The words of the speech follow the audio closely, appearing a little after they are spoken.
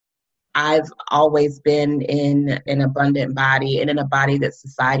I've always been in an abundant body and in a body that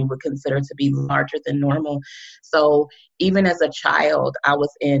society would consider to be larger than normal. So even as a child, I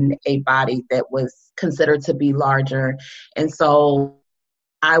was in a body that was considered to be larger. And so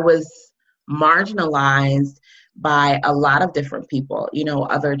I was marginalized by a lot of different people,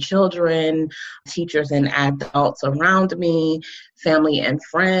 other children, teachers and adults around me, family and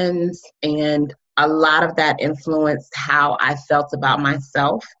friends. And a lot of that influenced how I felt about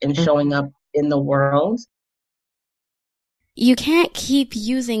myself and showing up in the world. You can't keep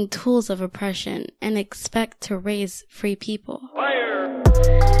using tools of oppression and expect to raise free people. Fire!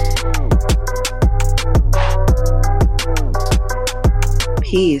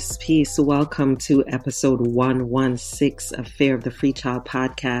 Peace, peace. Welcome to episode 116 of Fear of the Free Child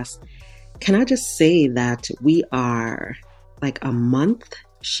podcast. Can I just say that we are like a month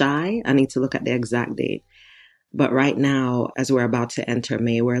shy? I need to look at the exact date. But right now, as we're about to enter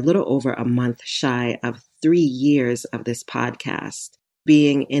May, we're a little over a month shy of 3 years of this podcast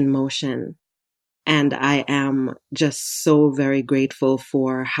being in motion. And I am just so very grateful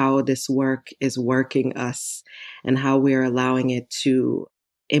for how this work is working us and how we're allowing it to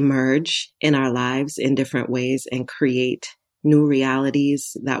emerge in our lives in different ways and create new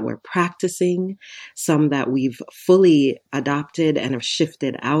realities that we're practicing, some that we've fully adopted and have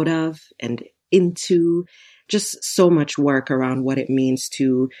shifted out of and into. Just so much work around what it means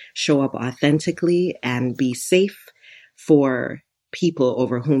to show up authentically and be safe for people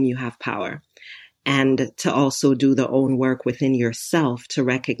over whom you have power. And to also do the own work within yourself to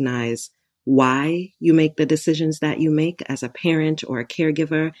recognize why you make the decisions that you make as a parent or a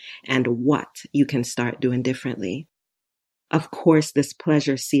caregiver and what you can start doing differently. Of course, this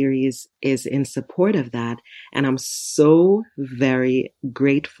pleasure series is in support of that. And I'm so very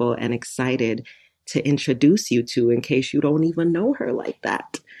grateful and excited to introduce you to, in case you don't even know her like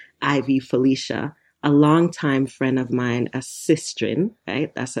that, Ivy Felicia, a longtime friend of mine, a sistren,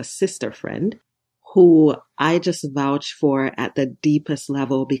 right? That's a sister friend, who I just vouch for at the deepest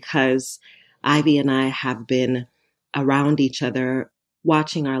level because Ivy and I have been around each other,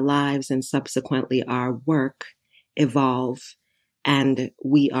 watching our lives and subsequently our work evolve, and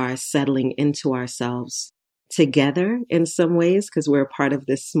we are settling into ourselves together in some ways because we're part of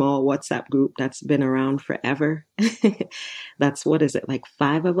this small WhatsApp group that's been around forever. That's, what is it, like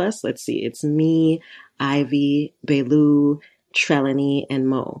 5 of us? Let's see. It's me, Ivy, Belu, Trelani, and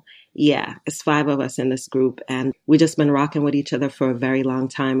Mo. Yeah, it's 5 of us in this group. And we've just been rocking with each other for a very long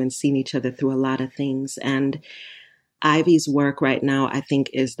time and seen each other through a lot of things. And Ivy's work right now, I think,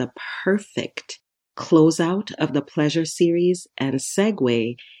 is the perfect closeout of the pleasure series and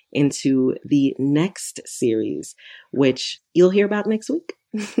segue into the next series, which you'll hear about next week.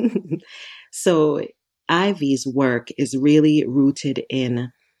 So Ivy's work is really rooted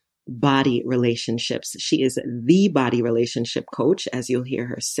in body relationships. She is the body relationship coach, as you'll hear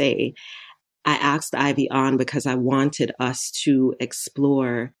her say. I asked Ivy on because I wanted us to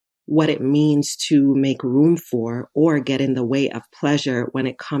explore what it means to make room for or get in the way of pleasure when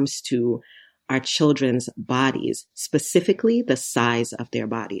it comes to our children's bodies, specifically the size of their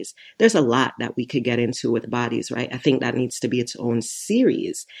bodies. There's a lot that we could get into with bodies, right? I think that needs to be its own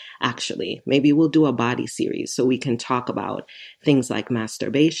series, actually. Maybe we'll do a body series so we can talk about things like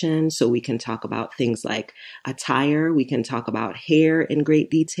masturbation, so we can talk about things like attire, we can talk about hair in great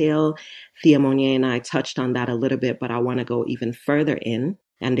detail. Thea Monier and I touched on that a little bit, but I want to go even further in.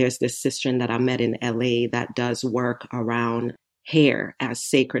 And there's this sister that I met in LA that does work around hair as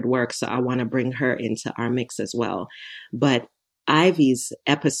sacred work. So I want to bring her into our mix as well. But Ivy's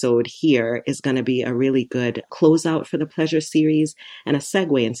episode here is going to be a really good closeout for the pleasure series and a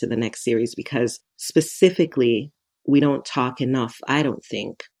segue into the next series, because specifically, we don't talk enough, I don't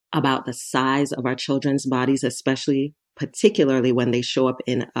think, about the size of our children's bodies, especially particularly when they show up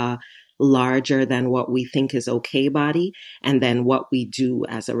in a larger than what we think is okay body, and then what we do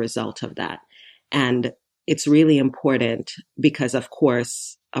as a result of that. And it's really important because, of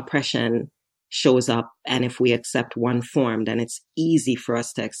course, oppression shows up. And if we accept one form, then it's easy for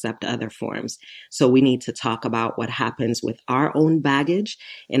us to accept other forms. So we need to talk about what happens with our own baggage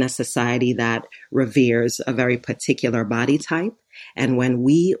in a society that reveres a very particular body type. And when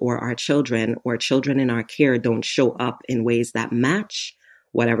we or our children or children in our care don't show up in ways that match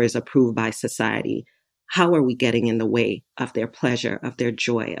whatever is approved by society, how are we getting in the way of their pleasure, of their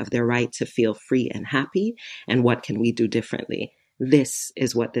joy, of their right to feel free and happy? And what can we do differently? This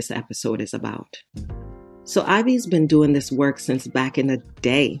is what this episode is about. So Ivy's been doing this work since back in the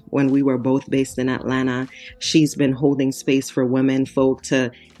day when we were both based in Atlanta. She's been holding space for women folk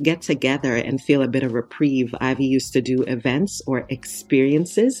to get together and feel a bit of reprieve. Ivy used to do events or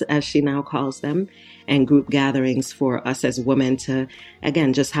experiences, as she now calls them, and group gatherings for us as women to,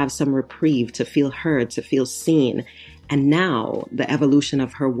 again, just have some reprieve, to feel heard, to feel seen. And now the evolution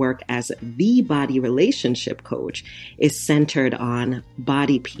of her work as the body relationship coach is centered on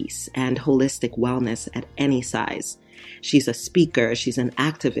body peace and holistic wellness at any size. She's a speaker, she's an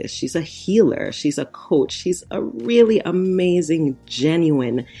activist, she's a healer, she's a coach, she's a really amazing,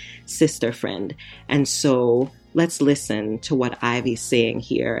 genuine sister friend. And so let's listen to what Ivy's saying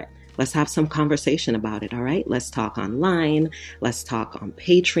here. Let's have some conversation about it, all right? Let's talk online, let's talk on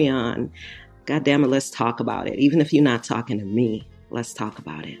Patreon. God damn it, let's talk about it. Even if you're not talking to me, let's talk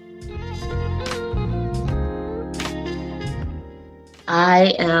about it.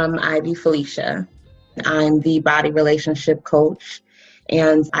 I am Ivy Felicia. I'm the body relationship coach,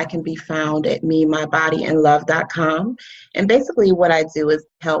 and I can be found at memybodyandlove.com. And basically what I do is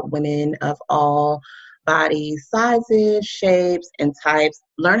help women of all body sizes, shapes, and types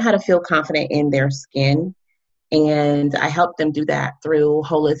learn how to feel confident in their skin. And I help them do that through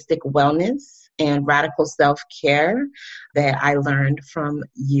holistic wellness and radical self-care that I learned from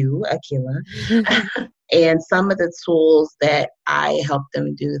you, Akila. And some of the tools that I help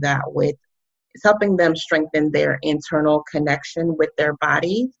them do that with is helping them strengthen their internal connection with their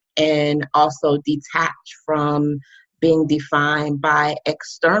body and also detach from being defined by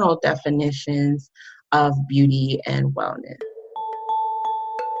external definitions of beauty and wellness.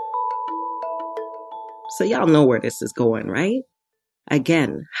 So y'all know where this is going, right?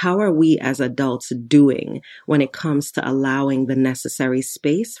 Again, how are we as adults doing when it comes to allowing the necessary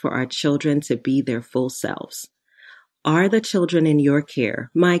space for our children to be their full selves? Are the children in your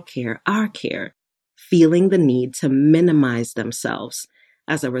care, my care, our care, feeling the need to minimize themselves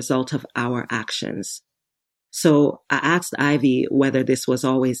as a result of our actions? So I asked Ivy whether this was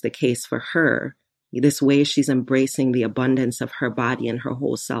always the case for her. This way she's embracing the abundance of her body and her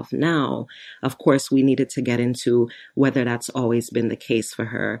whole self now. Of course, we needed to get into whether that's always been the case for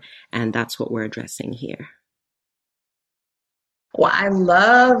her, and that's what we're addressing here. Well, I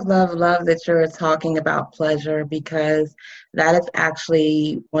love that you're talking about pleasure, because that is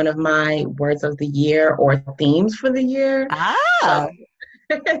actually one of my words of the year or themes for the year. I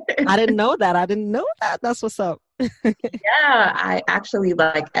didn't know that. That's what's up. Yeah, I actually,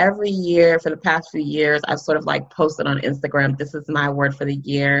 like, every year for the past few years, I've sort of like posted on Instagram, this is my word for the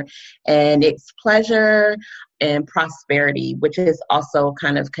year. And it's pleasure and prosperity, which is also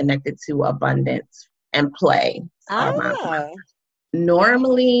kind of connected to abundance and play.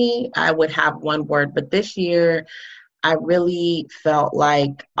 Normally, I would have one word, but this year, I really felt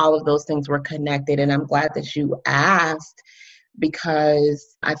like all of those things were connected. And I'm glad that you asked,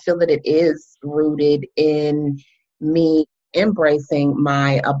 because I feel that it is rooted in me embracing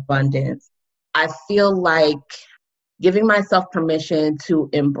my abundance. I feel like giving myself permission to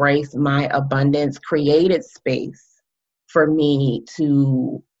embrace my abundance created space for me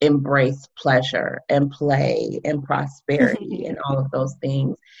to embrace pleasure and play and prosperity and all of those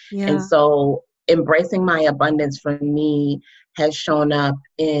things. Yeah. And so embracing my abundance for me has shown up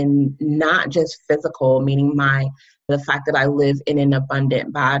in not just physical, meaning the fact that I live in an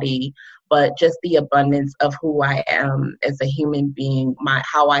abundant body, but just the abundance of who I am as a human being,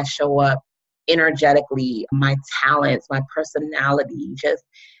 how I show up energetically, my talents, my personality, just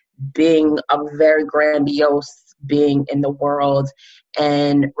being a very grandiose being in the world,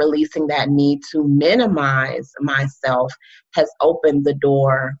 and releasing that need to minimize myself has opened the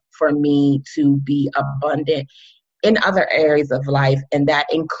door for me to be abundant in other areas of life, and that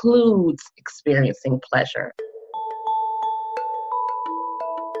includes experiencing pleasure.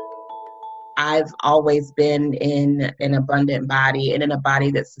 I've always been in an abundant body and in a body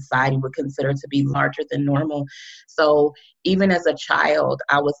that society would consider to be larger than normal. So even as a child,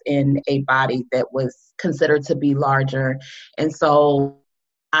 I was in a body that was considered to be larger. And so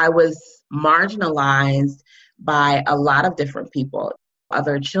I was marginalized by a lot of different people,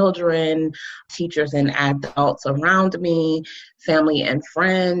 other children, teachers and adults around me, family and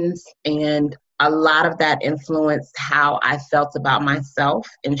friends. And a lot of that influenced how I felt about myself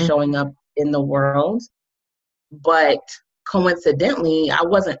and showing up in the world. But coincidentally, I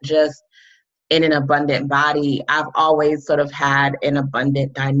wasn't just in an abundant body. I've always sort of had an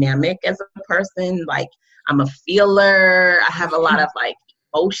abundant dynamic as a person. Like, I'm a feeler. I have a lot of like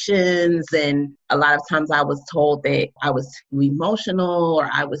emotions, and a lot of times I was told that I was too emotional or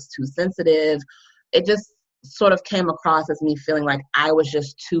I was too sensitive. It just sort of came across as me feeling like I was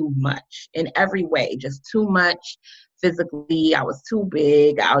just too much in every way, just too much physically. I was too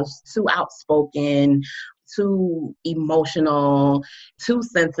big. I was too outspoken, too emotional, too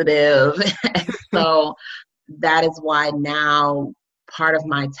sensitive. So that is why now part of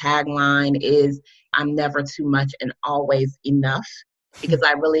my tagline is I'm never too much and always enough, because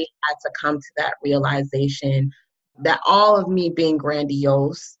I really had to come to that realization that all of me being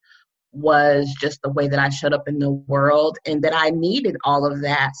grandiose was just the way that I showed up in the world, and that I needed all of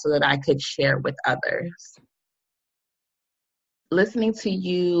that so that I could share with others. Listening to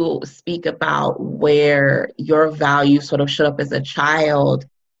you speak about where your values sort of showed up as a child,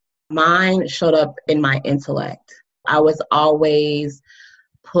 mine showed up in my intellect. I was always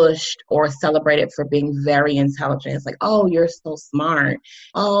pushed or celebrated for being very intelligent. It's like, oh, you're so smart.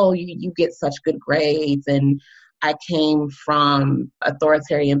 Oh, you get such good grades. And I came from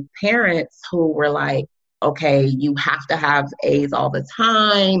authoritarian parents who were like, okay, you have to have A's all the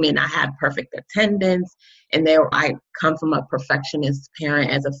time. And I had perfect attendance. And I come from a perfectionist parent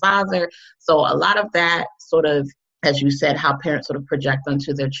as a father. So a lot of that sort of, as you said, how parents sort of project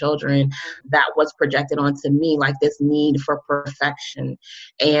onto their children, that was projected onto me, like this need for perfection.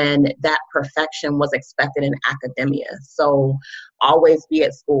 And that perfection was expected in academia. So always be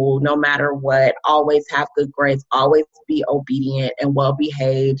at school, no matter what, always have good grades, always be obedient and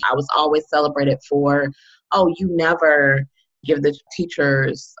well-behaved. I was always celebrated for, oh, you never give the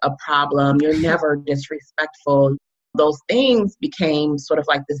teachers a problem, you're never disrespectful. Those things became sort of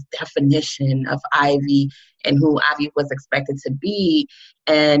like this definition of Ivy and who Ivy was expected to be.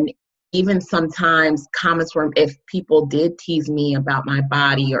 And even sometimes comments were, if people did tease me about my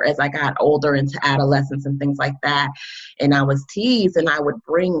body, or as I got older into adolescence and things like that, and I was teased and I would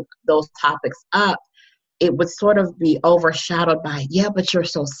bring those topics up, it would sort of be overshadowed by, yeah, but you're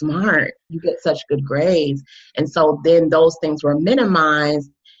so smart. You get such good grades. And so then those things were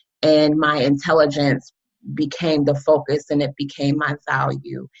minimized and my intelligence became the focus and it became my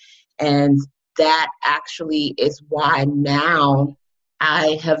value. And that actually is why now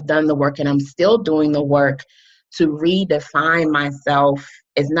I have done the work and I'm still doing the work to redefine myself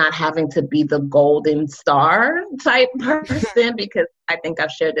as not having to be the golden star type person, because I think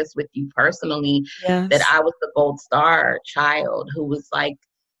I've shared this with you personally, yes, that I was the gold star child who was like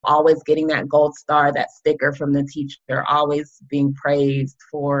always getting that gold star, that sticker from the teacher, always being praised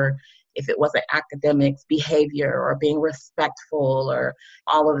for, if it wasn't academics, behavior or being respectful or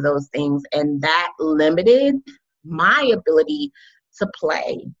all of those things. And that limited my ability to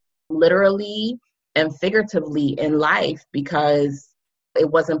play, literally and figuratively in life, because it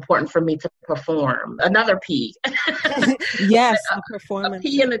was important for me to perform. Another P. Yes, performance. A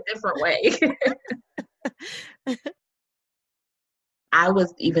P in a different way. I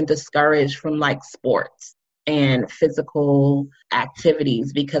was even discouraged from like sports and physical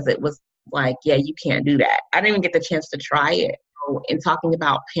activities because it was like, yeah, you can't do that. I didn't even get the chance to try it. So in talking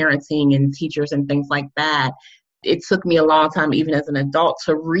about parenting and teachers and things like that, it took me a long time, even as an adult,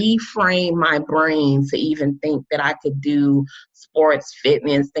 to reframe my brain to even think that I could do sports,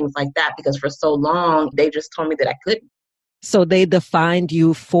 fitness, things like that, because for so long, they just told me that I couldn't. So they defined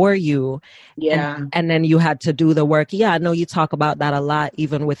you for you. Yeah. And then you had to do the work. Yeah, I know you talk about that a lot,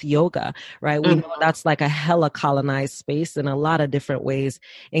 even with yoga, right? We know that's like a hella colonized space in a lot of different ways,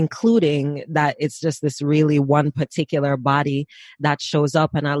 including that it's just this really one particular body that shows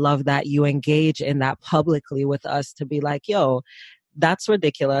up. And I love that you engage in that publicly with us to be like, yo, that's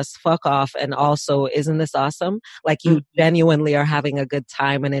ridiculous. Fuck off. And also, isn't this awesome? Like you genuinely are having a good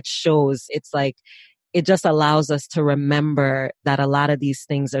time, and it shows. It's like, it just allows us to remember that a lot of these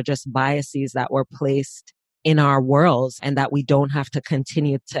things are just biases that were placed in our worlds and that we don't have to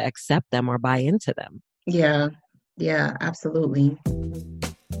continue to accept them or buy into them. Yeah, absolutely.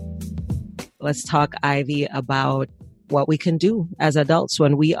 Let's talk, Ivy, about what we can do as adults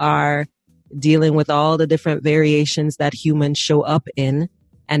when we are dealing with all the different variations that humans show up in,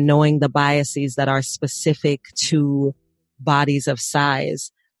 and knowing the biases that are specific to bodies of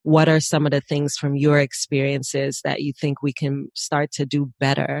size. What are some of the things from your experiences that you think we can start to do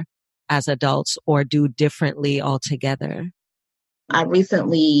better as adults or do differently altogether? I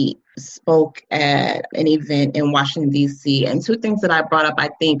recently spoke at an event in Washington, D.C., and two things that I brought up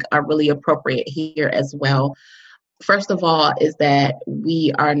I think are really appropriate here as well. First of all is that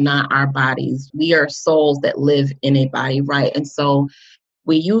we are not our bodies. We are souls that live in a body, right? And so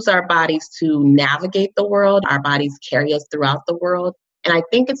we use our bodies to navigate the world. Our bodies carry us throughout the world. And I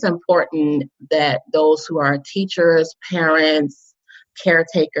think it's important that those who are teachers, parents,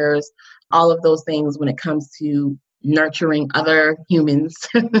 caretakers, all of those things when it comes to nurturing other humans,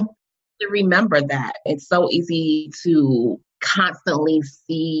 to remember that. It's so easy to constantly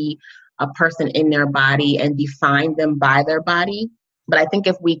see a person in their body and define them by their body. But I think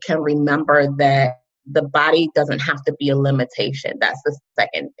if we can remember that the body doesn't have to be a limitation. That's the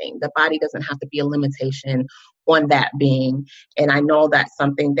second thing. The body doesn't have to be a limitation on that being. And I know that's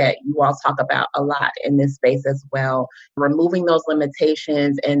something that you all talk about a lot in this space as well. Removing those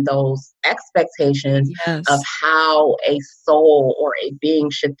limitations and those expectations of how a soul or a being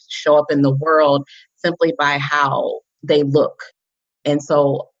should show up in the world simply by how they look. And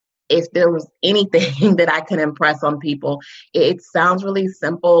so if there was anything that I can impress on people, it sounds really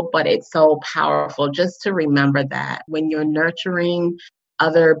simple, but it's so powerful just to remember that when you're nurturing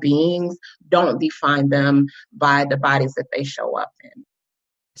other beings, don't define them by the bodies that they show up in.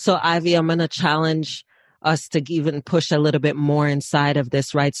 So, Ivy, I'm going to challenge us to even push a little bit more inside of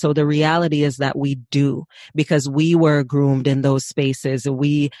this, right? So the reality is that we do, because we were groomed in those spaces.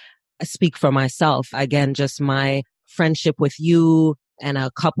 We speak for myself. Again, just my friendship with you and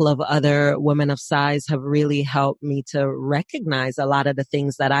a couple of other women of size have really helped me to recognize a lot of the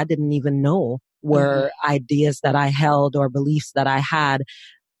things that I didn't even know were ideas that I held or beliefs that I had.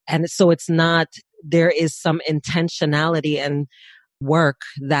 And so it's not, there is some intentionality and work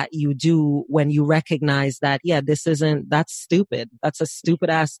that you do when you recognize that, yeah, that's stupid. That's a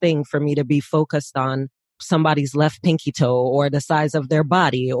stupid ass thing for me to be focused on somebody's left pinky toe or the size of their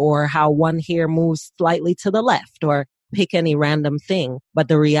body or how one hair moves slightly to the left or pick any random thing. But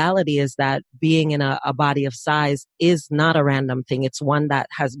the reality is that being in a body of size is not a random thing. It's one that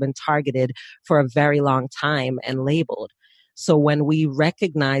has been targeted for a very long time and labeled. So when we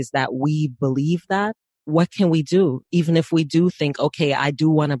recognize that we believe that, what can we do? Even if we do think, okay, I do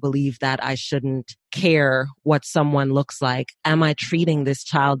want to believe that I shouldn't care what someone looks like. Am I treating this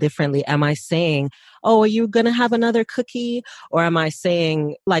child differently? Am I saying, oh, are you going to have another cookie? Or am I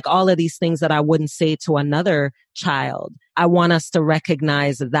saying like all of these things that I wouldn't say to another child? I want us to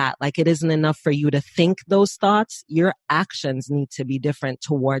recognize that like it isn't enough for you to think those thoughts. Your actions need to be different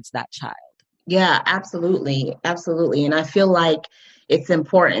towards that child. Yeah, absolutely. Absolutely. And I feel like it's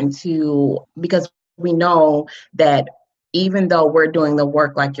important because we know that even though we're doing the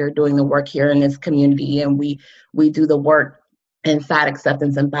work, like you're doing the work here in this community, and we do the work in fat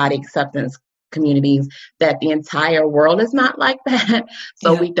acceptance and body acceptance communities, that the entire world is not like that.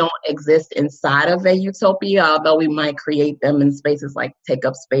 So we don't exist inside of a utopia, although we might create them in spaces like Take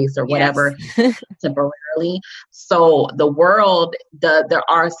Up Space or whatever temporarily. So the world, there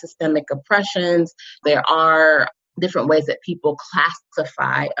are systemic oppressions. There are different ways that people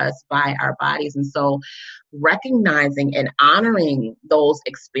classify us by our bodies. And so recognizing and honoring those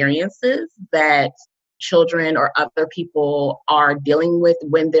experiences that children or other people are dealing with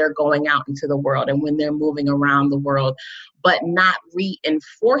when they're going out into the world and when they're moving around the world, but not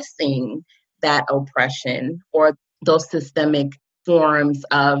reinforcing that oppression or those systemic forms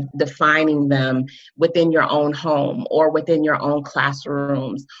of defining them within your own home or within your own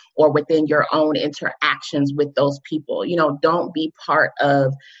classrooms or within your own interactions with those people. You know, don't be part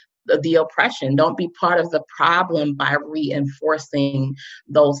of the oppression. Don't be part of the problem by reinforcing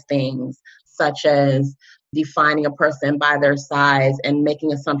those things, such as defining a person by their size and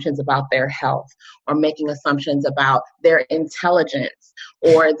making assumptions about their health or making assumptions about their intelligence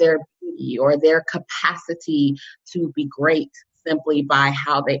or their beauty or their capacity to be great simply by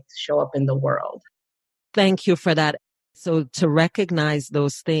how they show up in the world. Thank you for that. So to recognize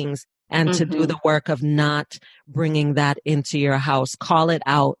those things and to do the work of not bringing that into your house, call it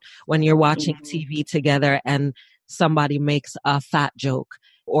out when you're watching TV together and somebody makes a fat joke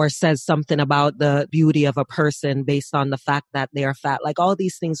or says something about the beauty of a person based on the fact that they are fat. Like all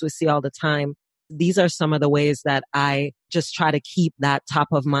these things we see all the time. These are some of the ways that I just try to keep that top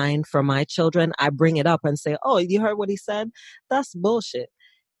of mind for my children. I bring it up and say, oh, you heard what he said? That's bullshit.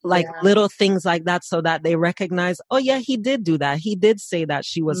 Like little things like that so that they recognize, oh yeah, he did do that. He did say that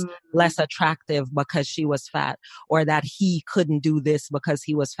she was less attractive because she was fat or that he couldn't do this because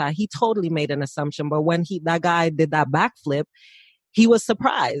he was fat. He totally made an assumption. But when that guy did that backflip, he was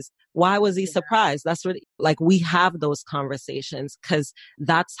surprised. Why was he surprised? That's what, like, we have those conversations because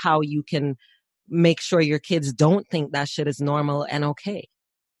that's how you can make sure your kids don't think that shit is normal and okay.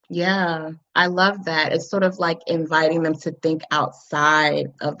 Yeah, I love that. It's sort of like inviting them to think outside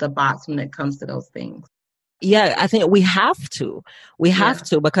of the box when it comes to those things. Yeah, I think we have to. We have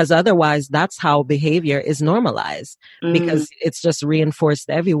to, because otherwise that's how behavior is normalized because it's just reinforced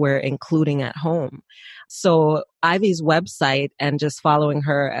everywhere, including at home. So Ivy's website and just following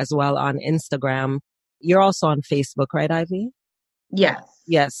her as well on Instagram. You're also on Facebook, right, Ivy? Yes.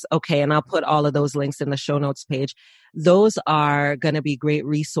 Yes. Okay. And I'll put all of those links in the show notes page. Those are going to be great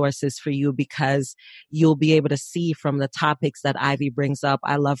resources for you because you'll be able to see from the topics that Ivy brings up.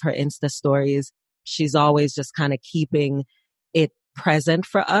 I love her Insta stories. She's always just kind of keeping it present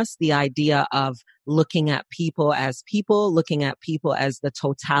for us. The idea of looking at people, looking at people as the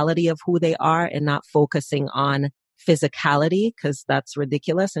totality of who they are and not focusing on physicality because that's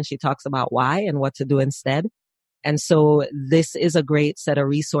ridiculous. And she talks about why and what to do instead. And so this is a great set of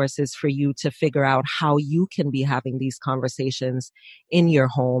resources for you to figure out how you can be having these conversations in your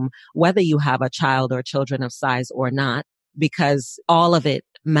home, whether you have a child or children of size or not, because all of it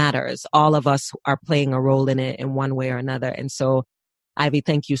matters. All of us are playing a role in it in one way or another. And so, Ivy,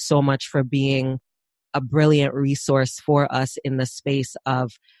 thank you so much for being a brilliant resource for us in the space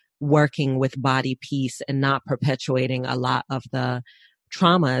of working with body peace and not perpetuating a lot of the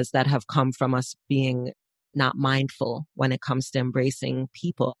traumas that have come from us being not mindful when it comes to embracing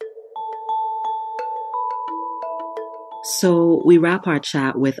people. So we wrap our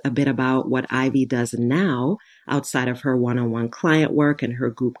chat with a bit about what Ivy does now outside of her one-on-one client work and her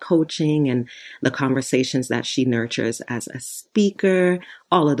group coaching and the conversations that she nurtures as a speaker.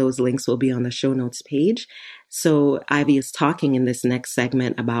 All of those links will be on the show notes page. So Ivy is talking in this next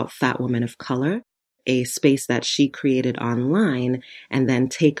segment about Fat Women of Color, a space that she created online, and then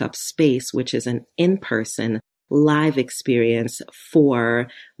Take Up Space, which is an in-person live experience for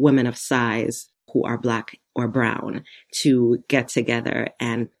women of size who are Black or brown to get together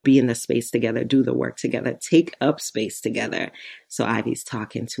and be in the space together, do the work together, take up space together. So Ivy's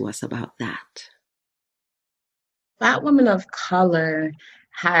talking to us about that. Fat Women of Color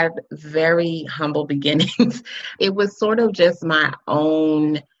had very humble beginnings. It was sort of just my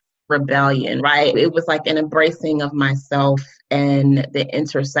own rebellion, right? It was like an embracing of myself and the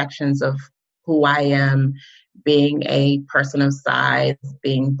intersections of who I am, being a person of size,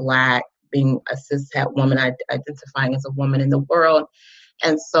 being Black, being a cishet woman, identifying as a woman in the world.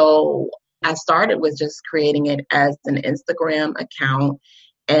 And so I started with just creating it as an Instagram account.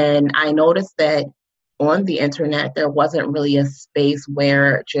 And I noticed that on the internet, there wasn't really a space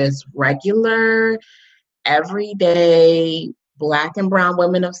where just regular, everyday Black and brown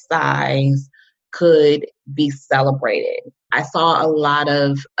women of size could be celebrated. I saw a lot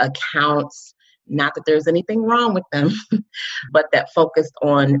of accounts, not that there's anything wrong with them, but that focused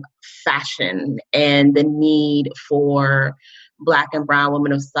on fashion and the need for Black and brown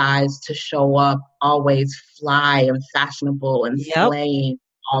women of size to show up always fly and fashionable and slaying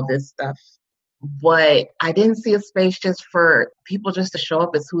all this stuff. But I didn't see a space just for people just to show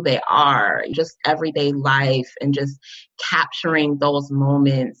up as who they are, just everyday life and just capturing those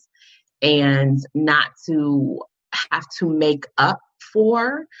moments and not to have to make up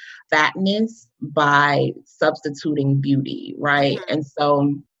for fatness by substituting beauty, right? And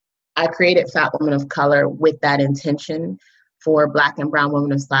so I created Fat Women of Color with that intention for Black and brown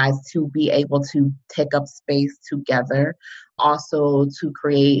women of size to be able to take up space together, also to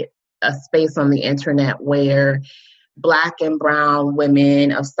create a space on the internet where Black and brown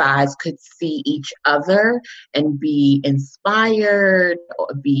women of size could see each other and be inspired, or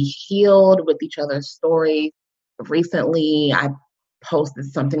be healed with each other's stories. Recently, I posted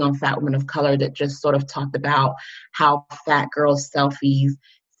something on Fat Women of Color that just sort of talked about how fat girls selfies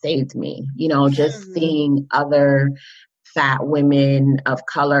saved me. You know, just seeing other fat women of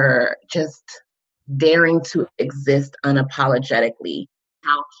color just daring to exist unapologetically,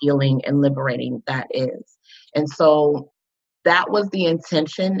 how healing and liberating that is. And so that was the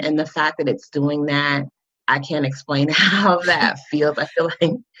intention, and the fact that it's doing that, I can't explain how that feels. I feel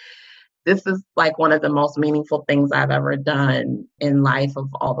like this is like one of the most meaningful things I've ever done in life of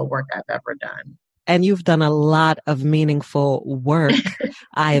all the work I've ever done. And you've done a lot of meaningful work,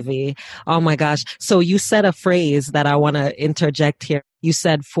 Ivy. Oh my gosh. So you said a phrase that I want to interject here. You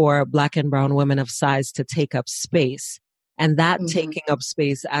said for Black and brown women of size to take up space. And that taking up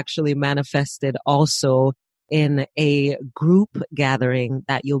space actually manifested also in a group gathering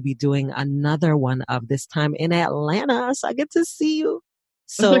that you'll be doing another one of, this time in Atlanta. So I get to see you.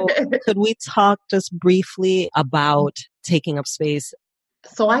 So could we talk just briefly about taking up space?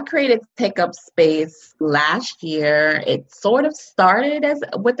 So I created Take Up Space last year. It sort of started as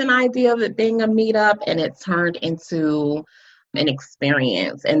with an idea of it being a meetup, and it turned into an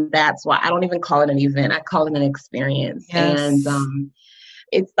experience. And that's why I don't even call it an event. I call it an experience. Yes. And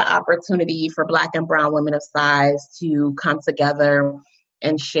it's the opportunity for Black and brown women of size to come together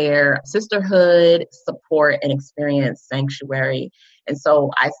and share sisterhood, support, and experience sanctuary. And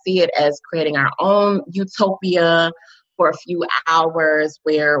so I see it as creating our own utopia for a few hours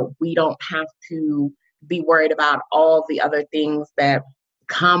where we don't have to be worried about all the other things that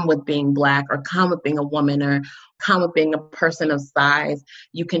come with being Black or come with being a woman or come with being a person of size.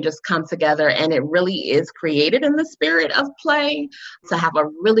 You can just come together, and it really is created in the spirit of play to have a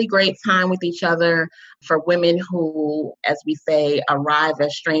really great time with each other. For women who, as we say, arrive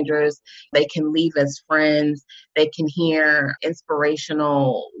as strangers, they can leave as friends. They can hear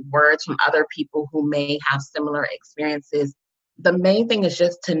inspirational words from other people who may have similar experiences. The main thing is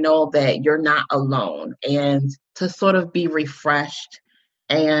just to know that you're not alone and to sort of be refreshed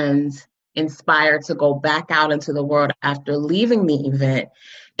and inspired to go back out into the world after leaving the event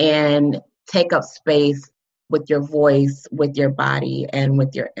and take up space with your voice, with your body, and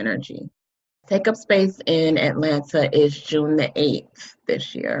with your energy. Take Up Space in Atlanta is June the 8th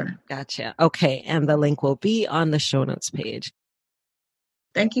this year. Gotcha. Okay. And the link will be on the show notes page.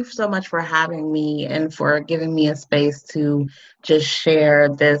 Thank you so much for having me and for giving me a space to just share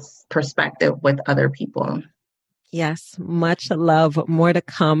this perspective with other people. Yes, much love. More to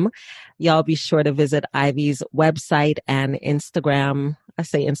come. Y'all be sure to visit Ivy's website and Instagram. I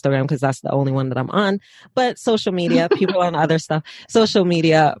say Instagram because that's the only one that I'm on, but social media, people on other stuff, social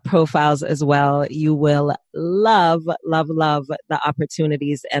media profiles as well. You will love the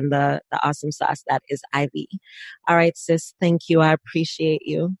opportunities and the awesome sauce that is Ivy. All right, sis. Thank you. I appreciate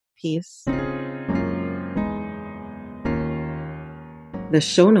you. Peace. The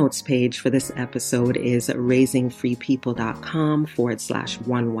show notes page for this episode is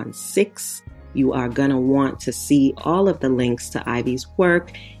raisingfreepeople.com/116. You are going to want to see all of the links to Ivy's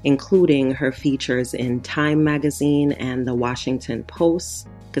work, including her features in Time Magazine and the Washington Post,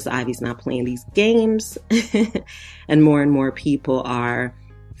 because Ivy's not playing these games. And more people are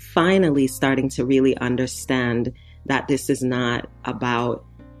finally starting to really understand that this is not about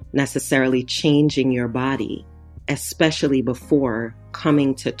necessarily changing your body, especially before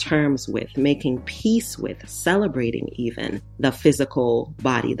coming to terms with, making peace with, celebrating even the physical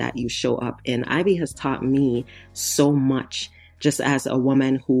body that you show up in. Ivy has taught me so much just as a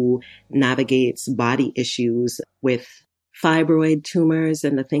woman who navigates body issues with fibroid tumors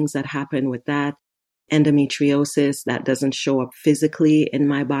and the things that happen with that, endometriosis that doesn't show up physically in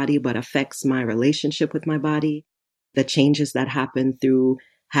my body but affects my relationship with my body, the changes that happen through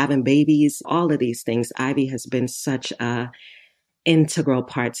having babies, all of these things. Ivy has been such an integral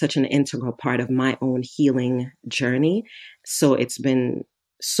part of my own healing journey. So it's been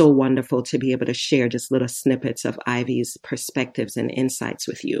so wonderful to be able to share just little snippets of Ivy's perspectives and insights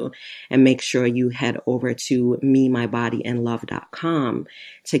with you. And make sure you head over to memybodyandlove.com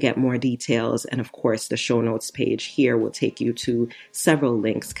to get more details. And of course, the show notes page here will take you to several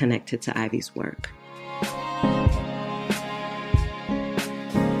links connected to Ivy's work.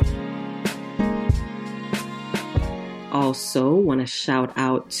 Also, want to shout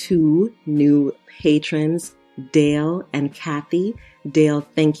out two new patrons, Dale and Kathy. Dale,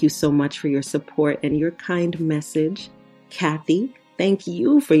 thank you so much for your support and your kind message. Kathy, thank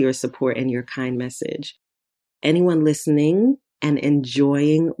you for your support and your kind message. Anyone listening and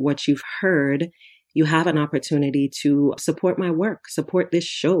enjoying what you've heard, you have an opportunity to support my work, support this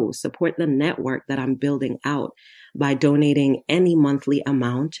show, support the network that I'm building out by donating any monthly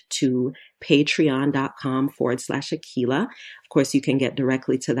amount to patreon.com/Akila. Of course, you can get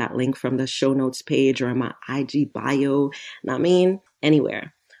directly to that link from the show notes page or in my IG bio.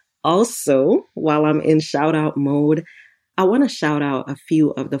 Anywhere. Also, while I'm in shout out mode, I want to shout out a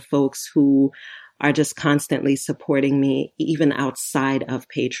few of the folks who are just constantly supporting me, even outside of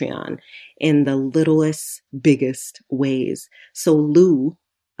Patreon, in the littlest, biggest ways. So Lou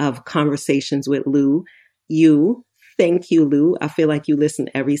of Conversations with Lou, thank you, Lou. I feel like you listen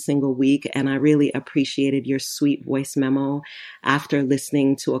every single week, and I really appreciated your sweet voice memo after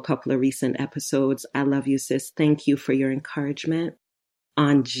listening to a couple of recent episodes. I love you, sis. Thank you for your encouragement.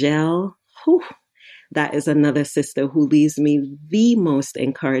 Angel, that is another sister who leaves me the most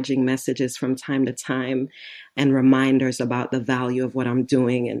encouraging messages from time to time and reminders about the value of what I'm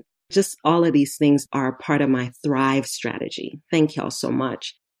doing. And just all of these things are part of my Thrive strategy. Thank y'all so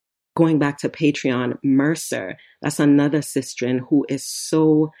much. Going back to Patreon, Mercer, that's another sistren who is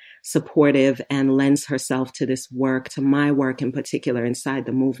so supportive and lends herself to this work, to my work in particular inside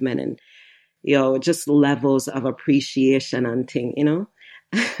the movement. And, just levels of appreciation and thing,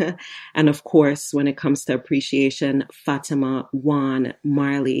 And of course, when it comes to appreciation, Fatima, Juan,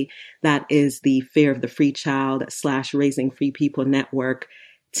 Marley, that is the Fear of the Free Child / Raising Free People Network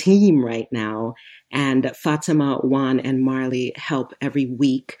team right now. And Fatima, Juan, and Marley help every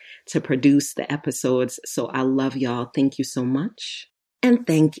week to produce the episodes. So I love y'all. Thank you so much. And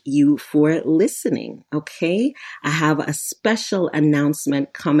thank you for listening. Okay. I have a special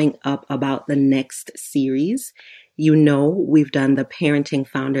announcement coming up about the next series. You know, we've done the Parenting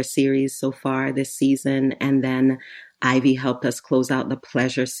Founder series so far this season, and then Ivy helped us close out the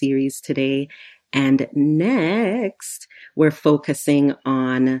Pleasure series today. And next, we're focusing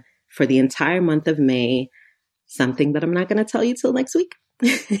on, for the entire month of May, something that I'm not going to tell you till next week.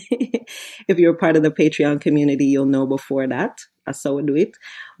 If you're part of the Patreon community, you'll know before that. So do it.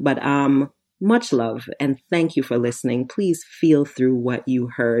 But much love and thank you for listening. Please feel through what you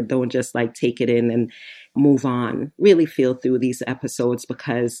heard. Don't just like take it in and move on. Really feel through these episodes,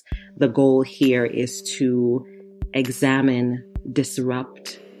 because the goal here is to examine,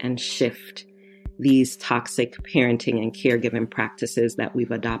 disrupt, and shift these toxic parenting and caregiving practices that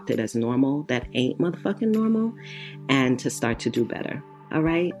we've adopted as normal that ain't motherfucking normal, and to start to do better. All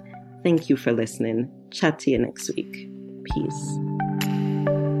right? Thank you for listening. Chat to you next week. Peace.